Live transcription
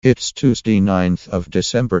It's Tuesday, 9th of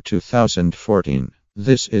December 2014.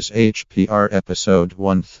 This is HPR episode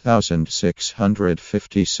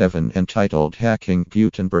 1657 entitled Hacking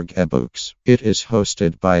Gutenberg eBooks. It is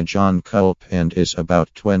hosted by John Culp and is about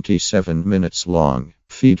 27 minutes long.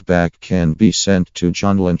 Feedback can be sent to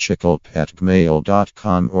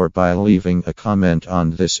johnlynchculp@gmail.com or by leaving a comment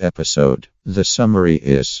on this episode. The summary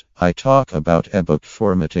is, I talk about ebook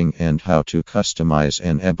formatting and how to customize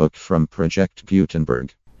an ebook from Project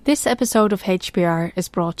Gutenberg. This episode of HPR is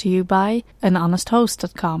brought to you by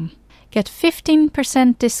anhonesthost.com. Get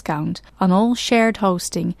 15% discount on all shared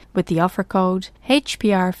hosting with the offer code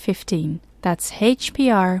HPR15. That's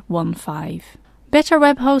HPR15. Better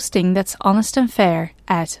web hosting that's honest and fair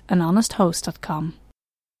at anhonesthost.com.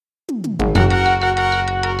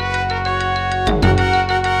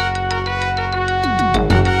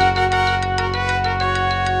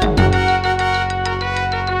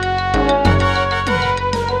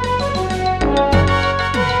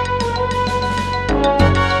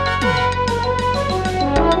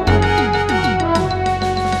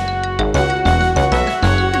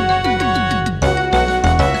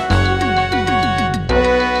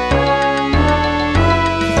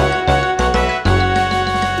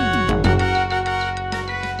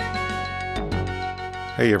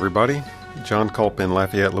 Hey everybody, John Culp in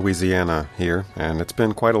Lafayette, Louisiana here, and it's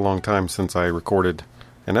been quite a long time since I recorded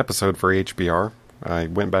an episode for HBR. I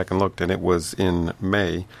went back and looked and it was in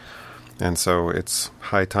May, and so it's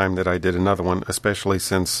high time that I did another one, especially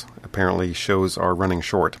since apparently shows are running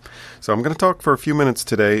short. So I'm going to talk for a few minutes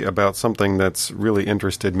today about something that's really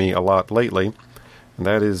interested me a lot lately, and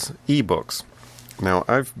that is eBooks. Now,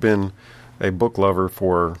 I've been a book lover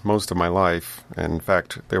for most of my life. In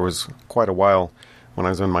fact, there was quite a while when I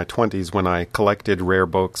was in my 20s when I collected rare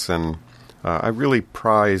books, and I really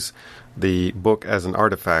prize the book as an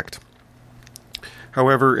artifact.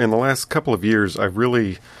 However, in the last couple of years, I've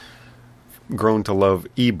really grown to love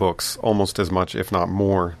ebooks almost as much, if not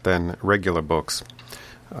more, than regular books.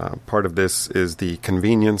 Part of this is the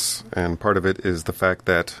convenience, and part of it is the fact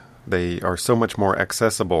that they are so much more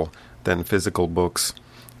accessible than physical books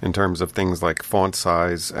in terms of things like font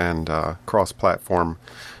size and cross-platform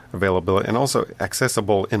availability, and also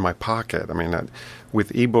accessible in my pocket. I mean,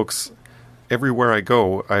 with ebooks, everywhere I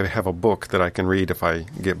go, I have a book that I can read if I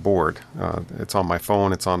get bored. It's on my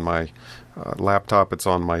phone, it's on my laptop, it's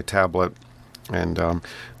on my tablet. And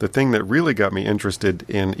the thing that really got me interested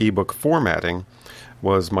in ebook formatting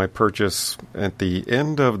was my purchase at the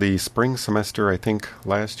end of the spring semester, I think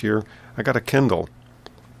last year. I got a Kindle.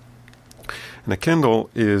 And a Kindle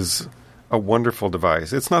is a wonderful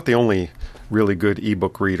device. It's not the only really good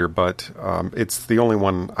ebook reader, but it's the only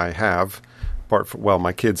one I have.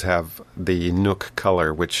 My kids have the Nook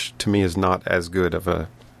Color, which to me is not as good of a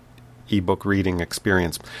ebook reading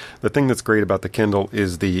experience. The thing that's great about the Kindle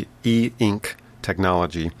is the e-ink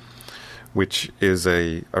technology, which is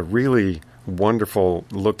a really wonderful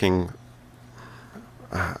looking,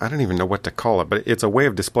 I don't even know what to call it, but it's a way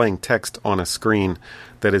of displaying text on a screen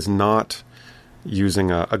that is not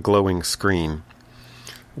using a glowing screen.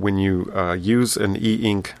 When you use an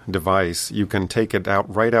e-ink device, you can take it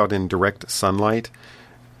right out in direct sunlight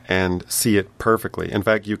and see it perfectly. In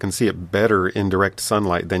fact, you can see it better in direct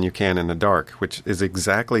sunlight than you can in the dark, which is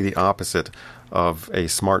exactly the opposite of a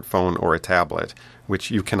smartphone or a tablet, which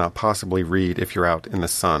you cannot possibly read if you're out in the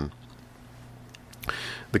sun.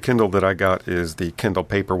 The Kindle that I got is the Kindle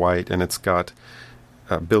Paperwhite, and it's got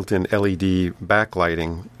built-in LED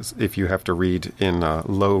backlighting if you have to read in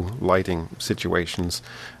low lighting situations,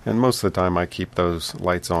 and most of the time I keep those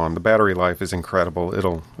lights on. The battery life is incredible.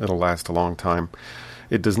 It'll last a long time.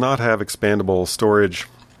 It does not have expandable storage,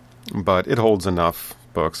 but it holds enough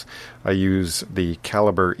books. I use the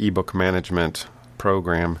Caliber ebook management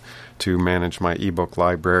program to manage my ebook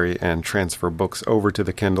library and transfer books over to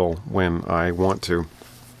the Kindle when I want to.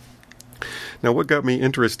 Now, what got me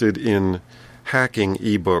interested in hacking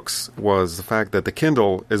ebooks was the fact that the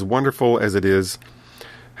Kindle, as wonderful as it is,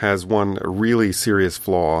 has one really serious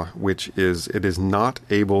flaw, which is it is not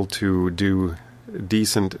able to do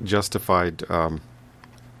decent, justified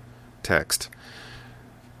text.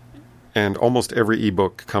 And almost every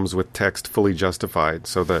ebook comes with text fully justified,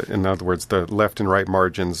 so that, in other words, the left and right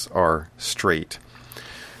margins are straight.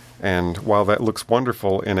 And while that looks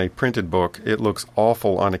wonderful in a printed book, it looks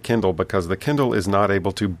awful on a Kindle because the Kindle is not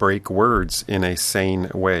able to break words in a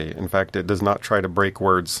sane way. In fact, it does not try to break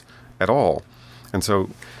words at all. And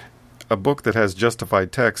so a book that has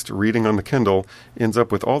justified text reading on the Kindle ends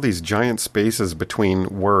up with all these giant spaces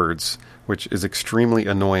between words, which is extremely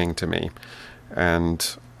annoying to me. And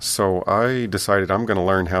So I decided I'm going to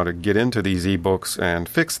learn how to get into these ebooks and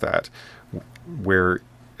fix that, where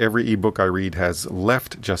every ebook I read has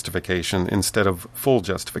left justification instead of full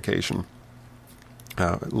justification.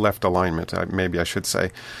 Left alignment, maybe I should say.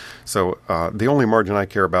 So the only margin I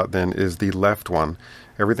care about then is the left one.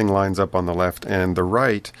 Everything lines up on the left, and the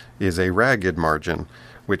right is a ragged margin,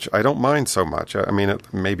 which I don't mind so much. I mean,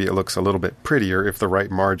 maybe it looks a little bit prettier if the right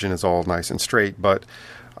margin is all nice and straight, but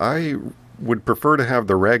I would prefer to have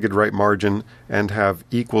the ragged right margin and have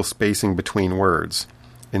equal spacing between words,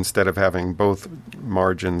 instead of having both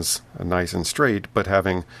margins nice and straight, but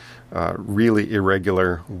having really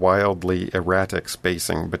irregular, wildly erratic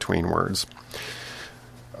spacing between words.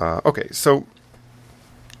 Okay, so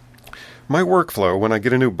my workflow when I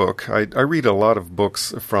get a new book, I read a lot of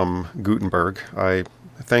books from Gutenberg. I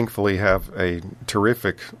thankfully have a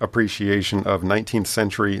terrific appreciation of 19th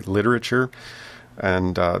century literature,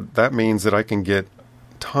 and that means that I can get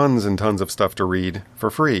tons and tons of stuff to read for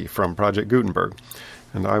free from Project Gutenberg.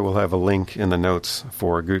 And I will have a link in the notes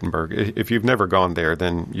for Gutenberg. If you've never gone there,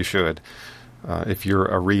 then you should. If you're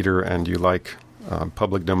a reader and you like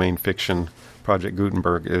public domain fiction, Project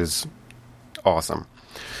Gutenberg is awesome.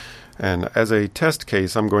 And as a test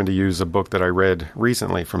case, I'm going to use a book that I read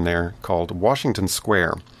recently from there called Washington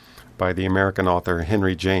Square by the American author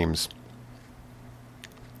Henry James.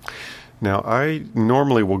 Now, I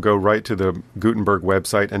normally will go right to the Gutenberg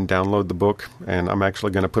website and download the book, and I'm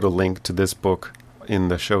actually going to put a link to this book in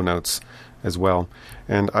the show notes as well.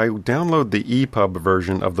 And I download the EPUB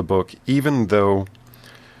version of the book, even though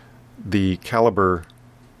the Calibre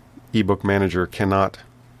ebook manager the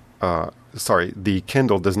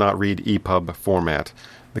Kindle does not read EPUB format.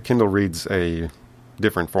 The Kindle reads a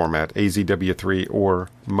different format, AZW3 or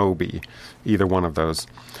MOBI, either one of those.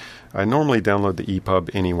 I normally download the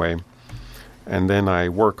EPUB anyway, and then I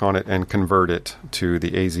work on it and convert it to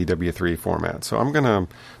the AZW3 format. So I'm going to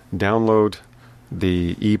download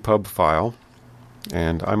the EPUB file,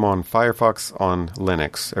 and I'm on Firefox on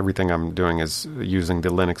Linux. Everything I'm doing is using the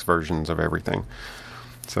Linux versions of everything.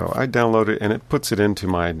 So I download it, and it puts it into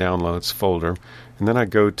my downloads folder, and then I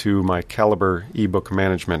go to my Calibre ebook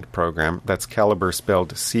management program. That's Calibre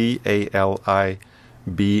spelled Calibre.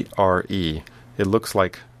 It looks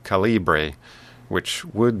like Calibre, which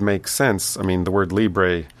would make sense. I mean, the word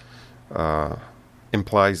libre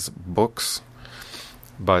implies books,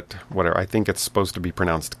 but whatever. I think it's supposed to be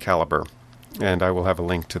pronounced Calibre, and I will have a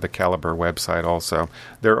link to the Calibre website also.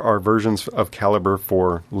 There are versions of Calibre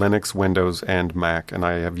for Linux, Windows, and Mac, and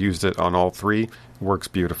I have used it on all three. It works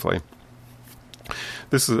beautifully.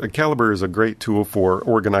 Calibre is a great tool for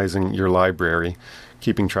organizing your library,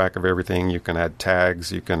 keeping track of everything. You can add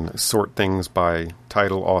tags, you can sort things by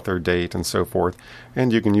title, author, date, and so forth,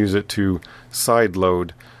 and you can use it to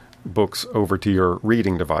sideload books over to your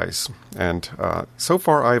reading device. And so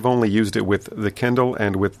far I've only used it with the Kindle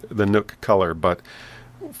and with the Nook Color, but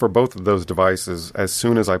for both of those devices, as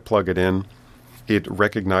soon as I plug it in, it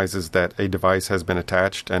recognizes that a device has been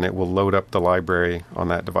attached, and it will load up the library on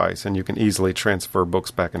that device, and you can easily transfer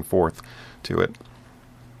books back and forth to it.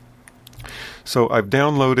 So I've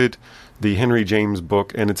downloaded the Henry James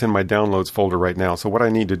book, and it's in my downloads folder right now. So what I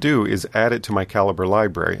need to do is add it to my Calibre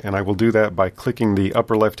library, and I will do that by clicking the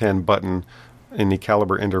upper left-hand button in the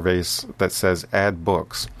Calibre interface that says Add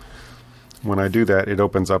Books. When I do that, it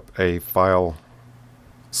opens up a file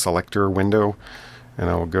selector window, and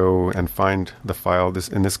I will go and find the file.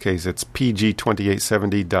 In this case, it's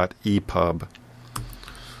pg2870.epub,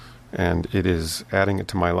 and it is adding it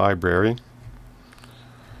to my library.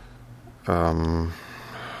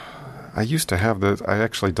 I used to have I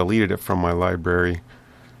actually deleted it from my library,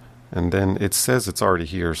 and then it says it's already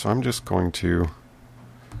here, so I'm just going to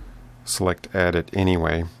select Add It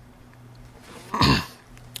anyway.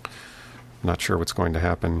 Not sure what's going to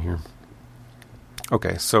happen here.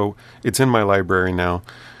 Okay, so it's in my library now,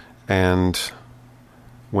 and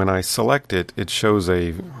when I select it, it shows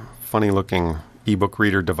a funny-looking ebook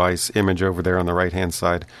reader device image over there on the right-hand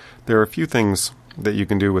side. There are a few things that you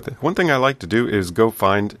can do with it. One thing I like to do is go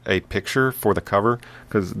find a picture for the cover,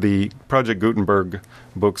 because the Project Gutenberg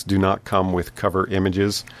books do not come with cover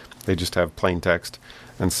images. They just have plain text.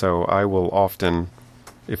 And so I will often,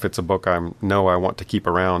 if it's a book I know I want to keep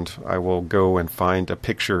around, I will go and find a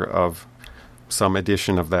picture of some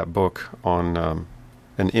edition of that book on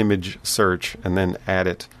an image search, and then add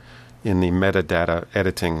it in the metadata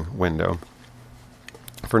editing window.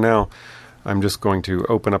 For now, I'm just going to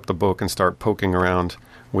open up the book and start poking around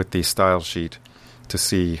with the style sheet to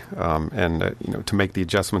see and to make the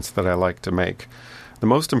adjustments that I like to make. The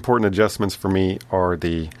most important adjustments for me are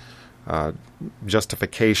the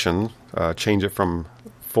justification, change it from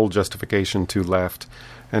full justification to left,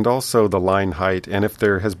 and also the line height. And if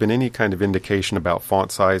there has been any kind of indication about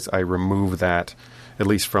font size, I remove that, at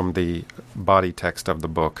least from the body text of the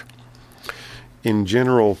book. In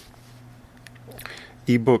general,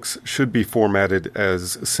 eBooks should be formatted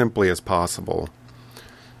as simply as possible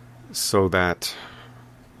so that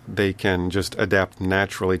they can just adapt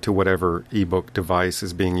naturally to whatever ebook device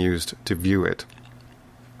is being used to view it.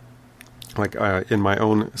 Like in my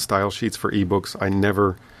own style sheets for ebooks, I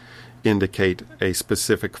never indicate a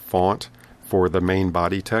specific font for the main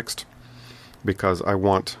body text because I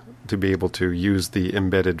want to be able to use the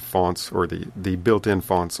embedded fonts or the built-in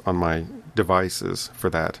fonts on my devices for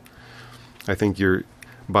that. I think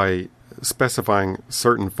by specifying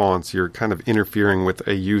certain fonts, you're kind of interfering with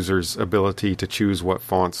a user's ability to choose what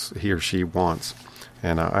fonts he or she wants.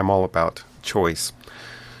 And I'm all about choice.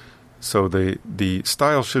 So the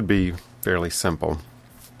style should be fairly simple.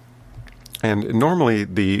 And normally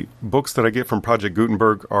the books that I get from Project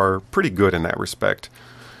Gutenberg are pretty good in that respect.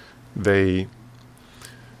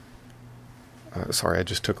 Sorry, I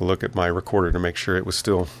just took a look at my recorder to make sure it was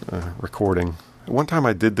still recording. One time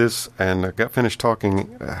I did this and I got finished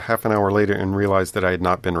talking half an hour later and realized that I had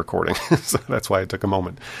not been recording. So that's why I took a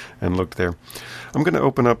moment and looked there. I'm going to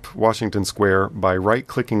open up Washington Square by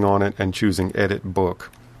right-clicking on it and choosing Edit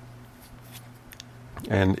Book.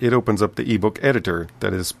 And it opens up the ebook editor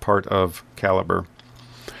that is part of Calibre.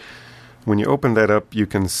 When you open that up, you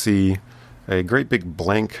can see a great big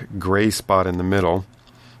blank gray spot in the middle,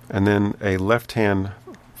 and then a left-hand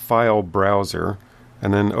file browser,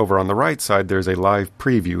 and then over on the right side there's a live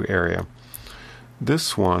preview area.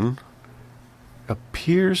 This one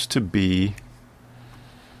appears to be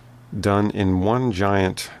done in one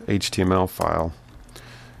giant HTML file.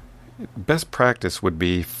 Best practice would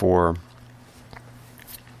be for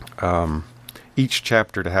each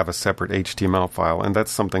chapter to have a separate HTML file, and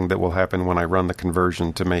that's something that will happen when I run the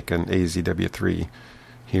conversion to make an AZW3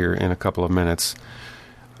 here in a couple of minutes.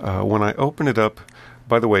 When I open it up,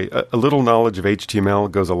 by the way, a little knowledge of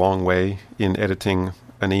HTML goes a long way in editing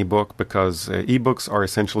an ebook because ebooks are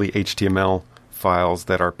essentially HTML files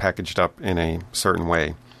that are packaged up in a certain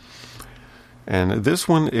way. And this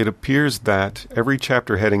one, it appears that every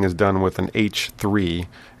chapter heading is done with an H3,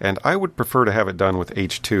 and I would prefer to have it done with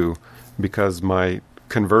H2 because my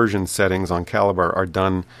conversion settings on Calibre are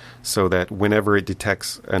done so that whenever it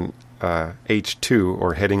detects an H2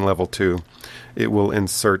 or heading level 2, it will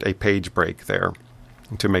insert a page break there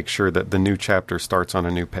to make sure that the new chapter starts on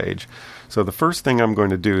a new page. So the first thing I'm going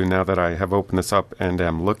to do now that I have opened this up and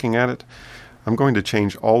am looking at it, I'm going to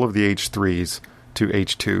change all of the H3s to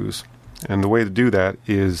H2s. And the way to do that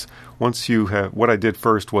is once you have, what I did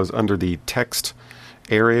first was under the text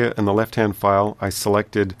area in the left-hand file, I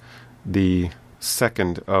selected the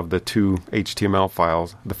second of the two HTML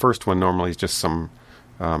files. The first one normally is just some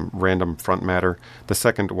random front matter. The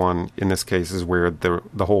second one, in this case, is where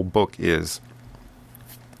the whole book is.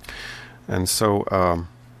 And so,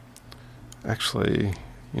 actually,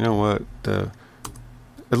 you know what?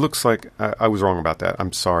 It looks like I was wrong about that.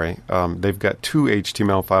 I'm sorry. They've got two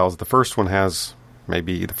HTML files. The first one has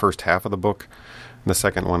maybe the first half of the book, and the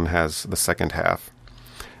second one has the second half.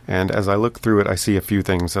 And as I look through it, I see a few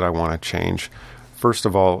things that I want to change. First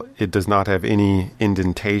of all, it does not have any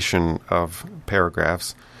indentation of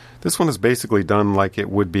paragraphs. This one is basically done like it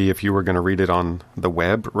would be if you were going to read it on the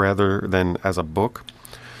web rather than as a book.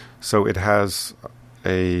 So it has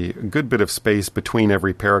a good bit of space between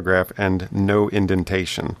every paragraph and no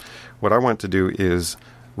indentation. What I want to do is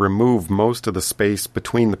remove most of the space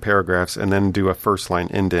between the paragraphs and then do a first line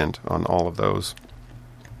indent on all of those.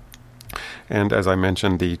 And as I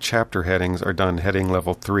mentioned, the chapter headings are done heading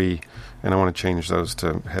level 3, and I want to change those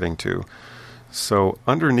to heading 2. So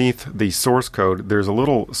underneath the source code, there's a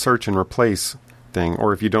little search and replace thing,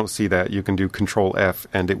 or if you don't see that, you can do Control F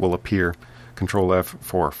and it will appear. Control F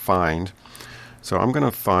for find. So I'm going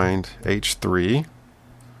to find H3,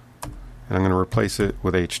 and I'm going to replace it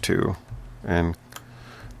with H2. And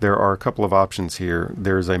there are a couple of options here.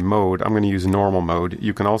 There's a mode. I'm going to use normal mode.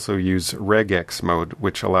 You can also use regex mode,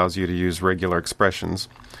 which allows you to use regular expressions.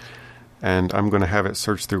 And I'm going to have it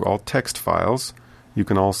search through all text files. You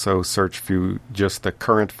can also search through just the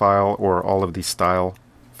current file or all of the style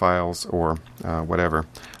files or whatever.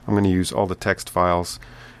 I'm going to use all the text files.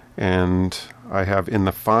 And I have in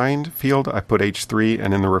the find field, I put H3,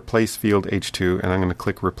 and in the replace field, H2, and I'm going to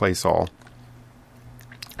click replace all.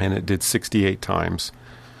 And it did 68 times.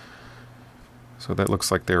 So that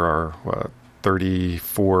looks like there are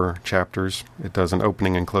 34 chapters. It does an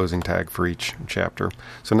opening and closing tag for each chapter.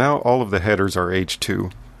 So now all of the headers are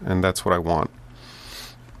H2, and that's what I want.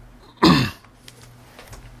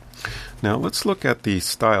 Now let's look at the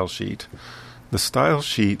style sheet. The style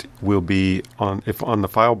sheet will be on the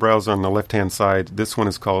file browser on the left-hand side. This one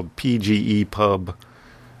is called pgepub.css.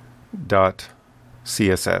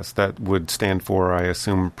 That would stand for, I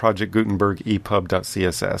assume, Project Gutenberg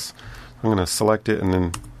epub.css. I'm going to select it and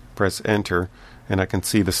then press Enter, and I can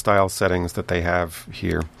see the style settings that they have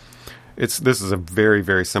here. This is a very,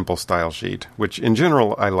 very simple style sheet, which in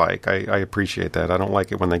general I like. I appreciate that. I don't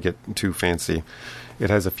like it when they get too fancy.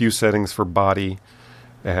 It has a few settings for body.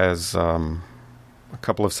 It has a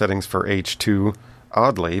couple of settings for H2.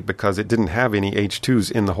 Oddly, because it didn't have any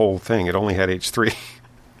H2s in the whole thing. It only had H3.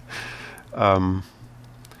 And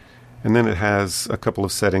then it has a couple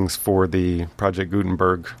of settings for the Project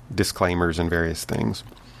Gutenberg disclaimers and various things.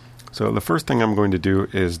 So the first thing I'm going to do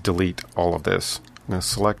is delete all of this. I'm going to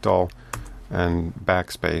select all and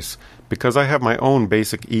backspace. Because I have my own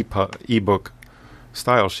basic ebook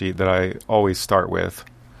style sheet that I always start with.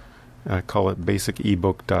 I call it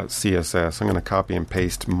basicebook.css. I'm going to copy and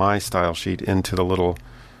paste my style sheet into the little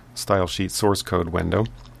style sheet source code window.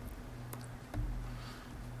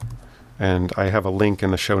 And I have a link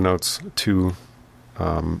in the show notes to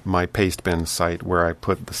my Pastebin site where I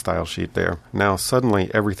put the style sheet there. Now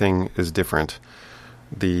suddenly everything is different.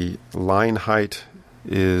 The line height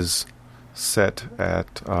is set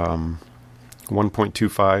at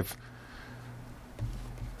 1.25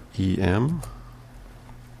 EM.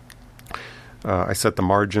 I set the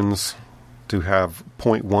margins to have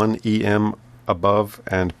 0.1 EM above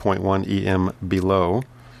and 0.1 EM below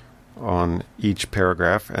on each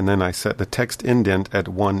paragraph, and then I set the text indent at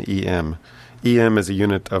 1 EM. EM is a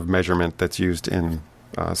unit of measurement that's used in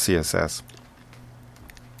CSS.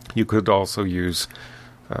 You could also use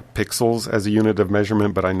pixels as a unit of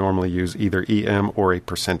measurement, but I normally use either EM or a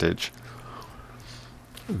percentage.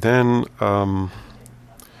 Then,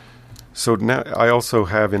 so now I also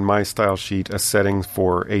have in my style sheet a setting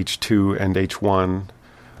for H2 and H1.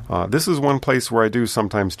 This is one place where I do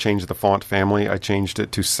sometimes change the font family. I changed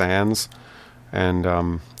it to sans,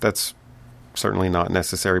 and that's certainly not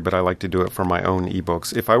necessary, but I like to do it for my own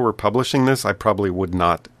ebooks. If I were publishing this, I probably would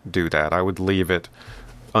not do that. I would leave it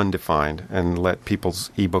undefined and let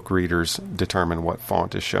people's ebook readers determine what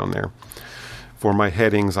font is shown there. For my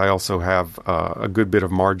headings, I also have a good bit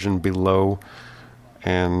of margin below,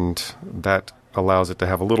 and that allows it to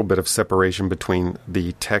have a little bit of separation between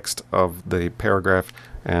the text of the paragraph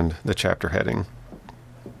and the chapter heading.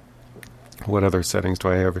 What other settings do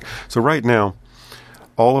I have? So right now,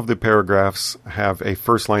 all of the paragraphs have a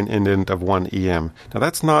first line indent of 1 EM. Now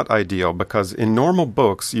that's not ideal because in normal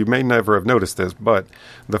books, you may never have noticed this, but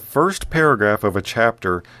the first paragraph of a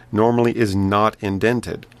chapter normally is not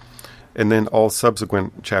indented, and then all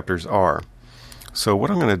subsequent chapters are. So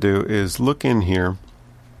what I'm going to do is look in here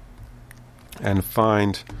and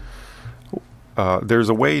find there's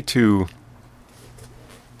a way to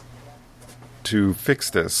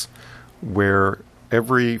fix this where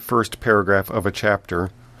every first paragraph of a chapter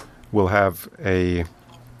will have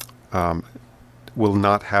will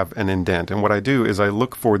not have an indent. And what I do is I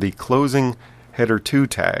look for the closing header 2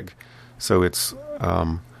 tag. So it's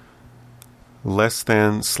less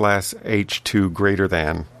than / H2 greater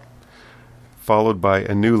than, followed by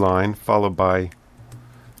a new line, followed by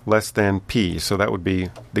less than P. So that would be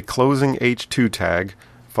the closing H2 tag,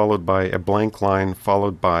 followed by a blank line,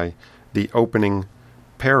 followed by the opening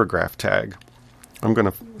paragraph tag. I'm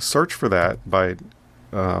going to search for that by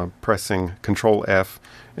pressing Control F,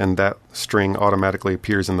 and that string automatically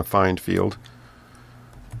appears in the find field.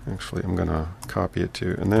 Actually, I'm going to copy it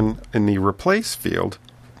too. And then in the replace field,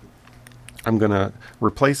 I'm going to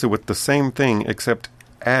replace it with the same thing except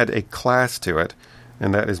add a class to it,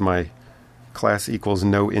 and that is my class equals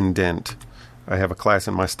no indent. I have a class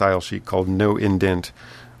in my style sheet called no indent,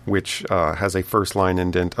 which has a first line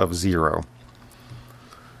indent of 0.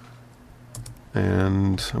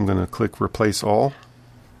 And I'm going to click replace all,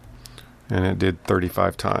 and it did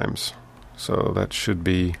 35 times. So that should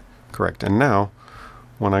be correct. And now,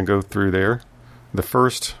 when I go through there, the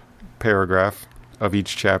first paragraph of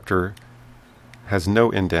each chapter has no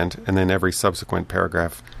indent, and then every subsequent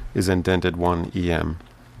paragraph is indented 1 EM.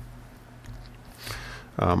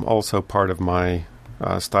 Also, part of my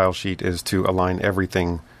style sheet is to align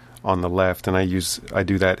everything on the left, and I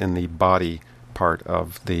do that in the body part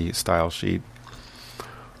of the style sheet.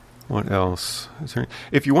 What else is there?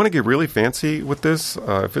 If you want to get really fancy with this,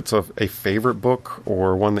 if it's a favorite book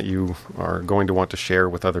or one that you are going to want to share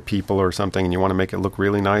with other people or something, and you want to make it look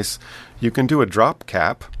really nice, you can do a drop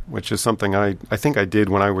cap, which is something I think I did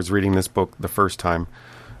when I was reading this book the first time.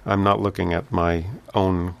 I'm not looking at my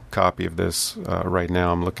own copy of this right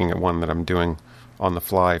now. I'm looking at one that I'm doing on the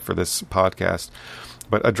fly for this podcast.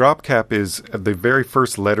 But a drop cap is the very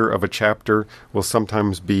first letter of a chapter will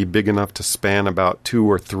sometimes be big enough to span about 2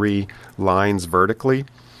 or 3 lines vertically.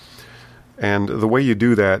 And the way you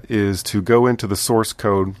do that is to go into the source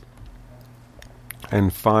code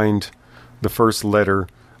and find the first letter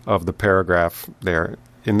of the paragraph there.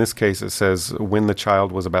 In this case, it says when the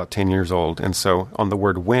child was about 10 years old. And so on the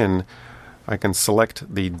word when, I can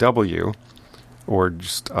select the W, or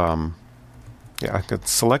just, I could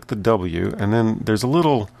select the W, and then there's a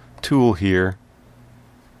little tool here.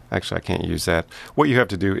 Actually, I can't use that. What you have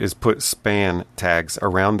to do is put span tags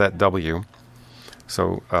around that W.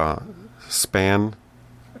 So span,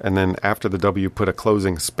 and then after the W, put a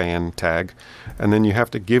closing span tag. And then you have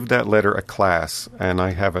to give that letter a class, and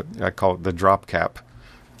I call it the drop cap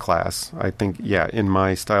class. I think, in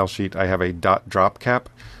my style sheet, I have a .drop cap.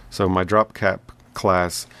 So my drop cap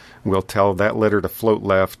class will tell that letter to float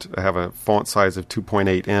left, have a font size of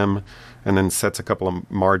 2.8 em, and then sets a couple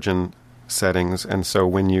of margin settings. And so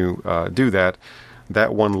when you do that,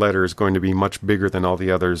 that one letter is going to be much bigger than all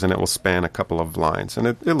the others, and it will span a couple of lines. And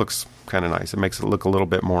it looks kind of nice. It makes it look a little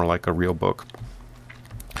bit more like a real book.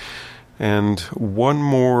 And one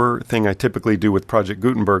more thing I typically do with Project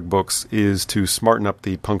Gutenberg books is to smarten up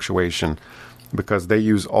the punctuation, because they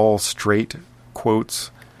use all straight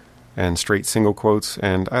quotes and straight single quotes,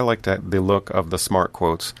 and I like the look of the smart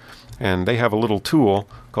quotes. And they have a little tool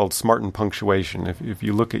called Smarten Punctuation. If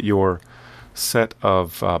you look at your set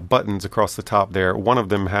of buttons across the top there, one of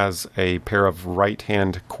them has a pair of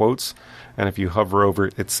right-hand quotes, and if you hover over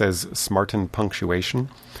it, it says Smarten Punctuation.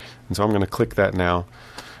 And so I'm going to click that now,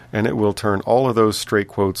 and it will turn all of those straight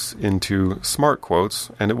quotes into smart quotes,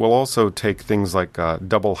 and it will also take things like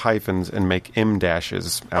double hyphens and make em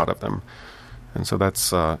dashes out of them. And so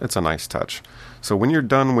it's a nice touch. So when you're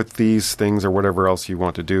done with these things or whatever else you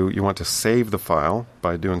want to do, you want to save the file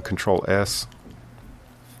by doing Control-S.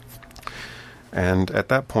 And at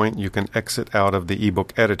that point, you can exit out of the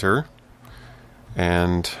ebook editor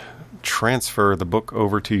and transfer the book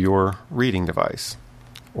over to your reading device,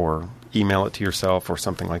 or email it to yourself or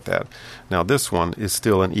something like that. Now this one is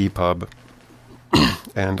still an EPUB,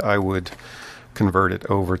 and I would convert it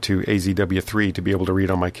over to AZW3 to be able to read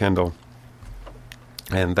on my Kindle.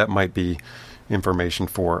 And that might be information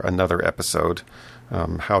for another episode,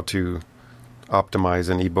 how to optimize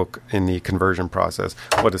an ebook in the conversion process.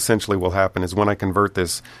 What essentially will happen is when I convert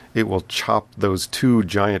this, it will chop those 2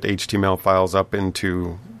 giant HTML files up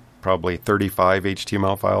into probably 35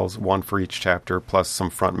 HTML files, one for each chapter, plus some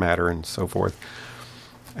front matter and so forth.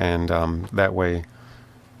 And that way,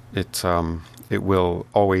 it will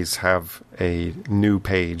always have a new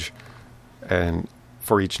page and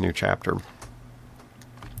for each new chapter.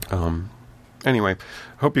 Anyway,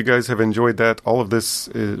 hope you guys have enjoyed that. All of this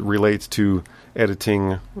relates to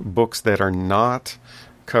editing books that are not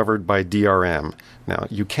covered by DRM. Now,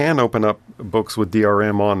 you can open up books with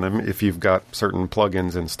DRM on them if you've got certain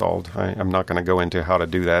plugins installed. I'm not going to go into how to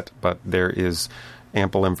do that, but there is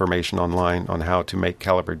ample information online on how to make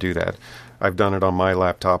Calibre do that. I've done it on my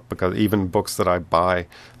laptop because even books that I buy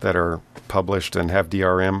that are published and have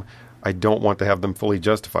DRM, I don't want to have them fully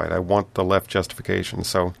justified. I want the left justification,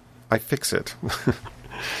 so I fix it.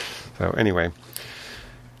 So anyway,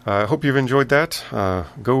 I hope you've enjoyed that.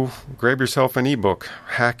 Go grab yourself an ebook,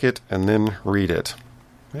 hack it, and then read it.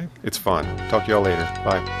 Okay? It's fun. Talk to y'all later.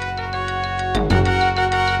 Bye.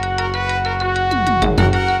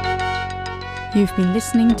 You've been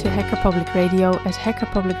listening to Hacker Public Radio at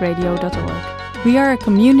hackerpublicradio.org. We are a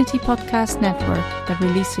community podcast network that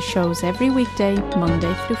releases shows every weekday,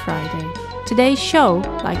 Monday through Friday. Today's show,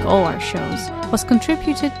 like all our shows, was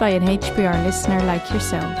contributed by an HPR listener like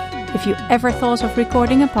yourself. If you ever thought of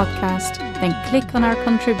recording a podcast, then click on our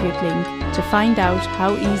Contribute link to find out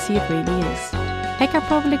how easy it really is. Hacker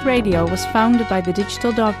Public Radio was founded by the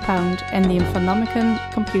Digital Dog Pound and the Infonomicon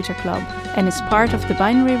Computer Club and is part of the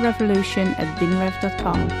binary revolution at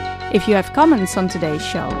binrev.com. If you have comments on today's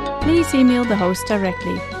show, please email the host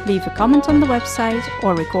directly, leave a comment on the website,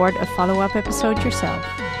 or record a follow-up episode yourself.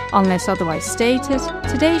 Unless otherwise stated,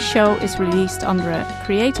 today's show is released under a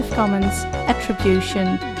Creative Commons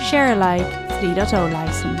Attribution Share Alike 3.0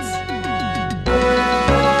 license.